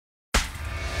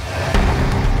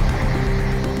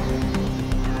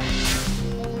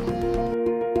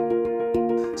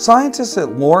Scientists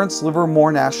at Lawrence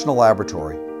Livermore National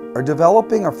Laboratory are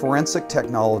developing a forensic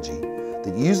technology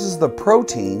that uses the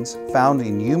proteins found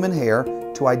in human hair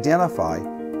to identify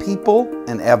people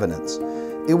and evidence.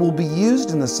 It will be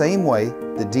used in the same way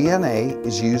that DNA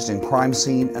is used in crime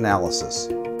scene analysis.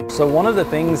 So one of the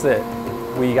things that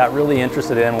we got really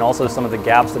interested in, and also some of the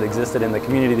gaps that existed in the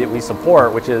community that we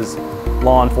support, which is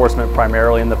law enforcement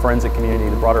primarily in the forensic community,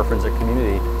 the broader forensic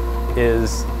community,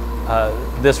 is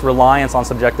this reliance on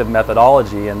subjective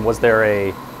methodology. And was there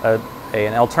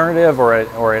an alternative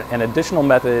or an additional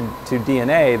method to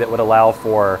DNA that would allow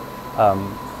for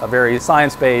a very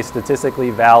science-based, statistically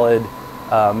valid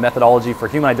methodology for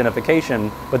human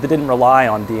identification, but that didn't rely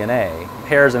on DNA?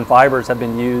 Hairs and fibers have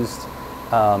been used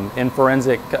in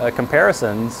forensic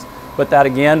comparisons, but that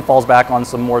again falls back on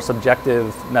some more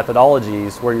subjective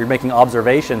methodologies where you're making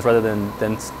observations rather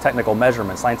than technical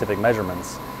measurements, scientific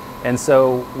measurements. And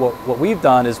so what we've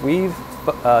done is we've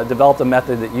developed a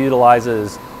method that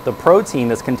utilizes the protein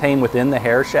that's contained within the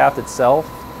hair shaft itself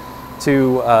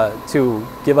to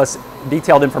give us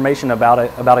detailed information about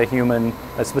a human,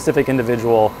 a specific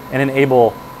individual, and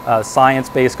enable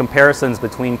science-based comparisons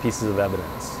between pieces of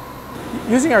evidence.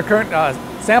 Using our current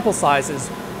sample sizes,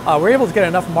 we're able to get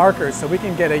enough markers so we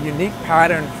can get a unique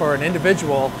pattern for an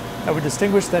individual that would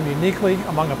distinguish them uniquely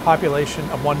among a population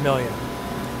of 1 million.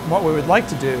 And what we would like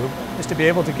to do is to be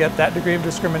able to get that degree of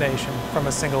discrimination from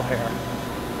a single hair.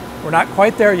 We're not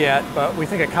quite there yet, but we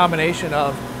think a combination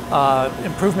of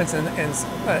improvements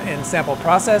in sample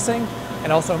processing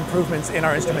and also improvements in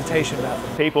our instrumentation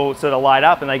method. People sort of light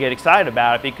up and they get excited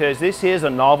about it because this is a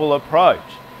novel approach.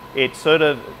 It's sort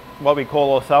of what we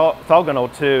call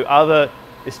orthogonal to other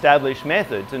established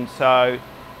methods, and so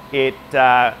it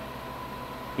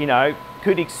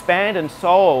could expand and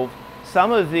solve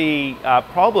some of the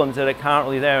problems that are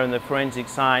currently there in the forensic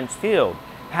science field.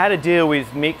 How to deal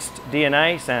with mixed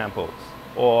DNA samples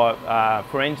or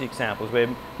forensic samples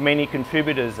where many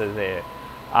contributors are there.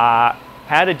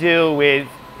 How to deal with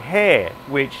hair,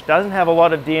 which doesn't have a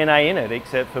lot of DNA in it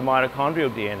except for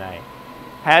mitochondrial DNA.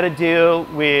 How to deal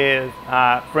with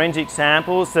forensic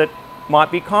samples that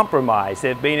might be compromised.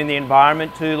 They've been in the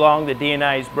environment too long, the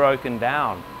DNA is broken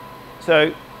down.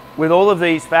 So with all of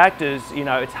these factors,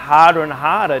 it's harder and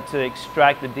harder to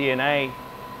extract the DNA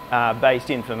based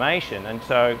information. And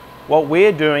so what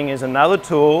we're doing is another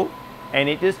tool, and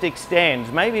it just extends,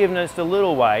 maybe even just a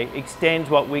little way, extends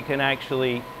what we can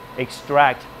actually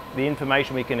extract, the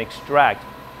information we can extract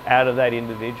out of that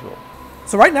individual.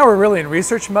 So right now we're really in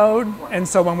research mode, and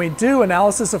so when we do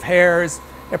analysis of hairs,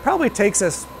 it probably takes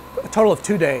us a total of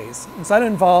 2 days. And so that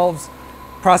involves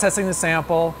processing the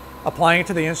sample, applying it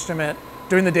to the instrument,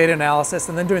 doing the data analysis,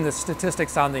 and then doing the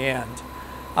statistics on the end.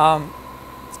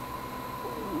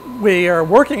 We are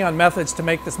working on methods to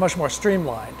make this much more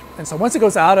streamlined. And so once it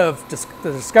goes out of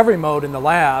the discovery mode in the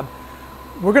lab,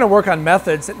 we're going to work on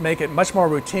methods that make it much more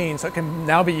routine, so it can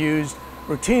now be used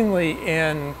routinely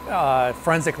in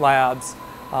forensic labs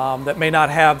that may not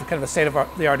have the kind of a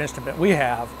state-of-the-art instrument we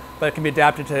have, but it can be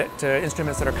adapted to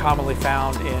instruments that are commonly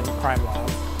found in crime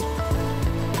labs.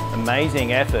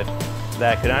 Amazing effort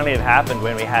that could only have happened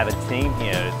when we have a team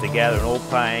here together and all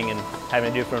playing and having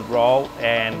a different role,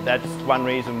 and that's one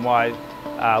reason why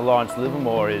Lawrence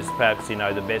Livermore is perhaps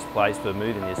the best place for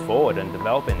moving this forward and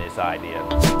developing this idea.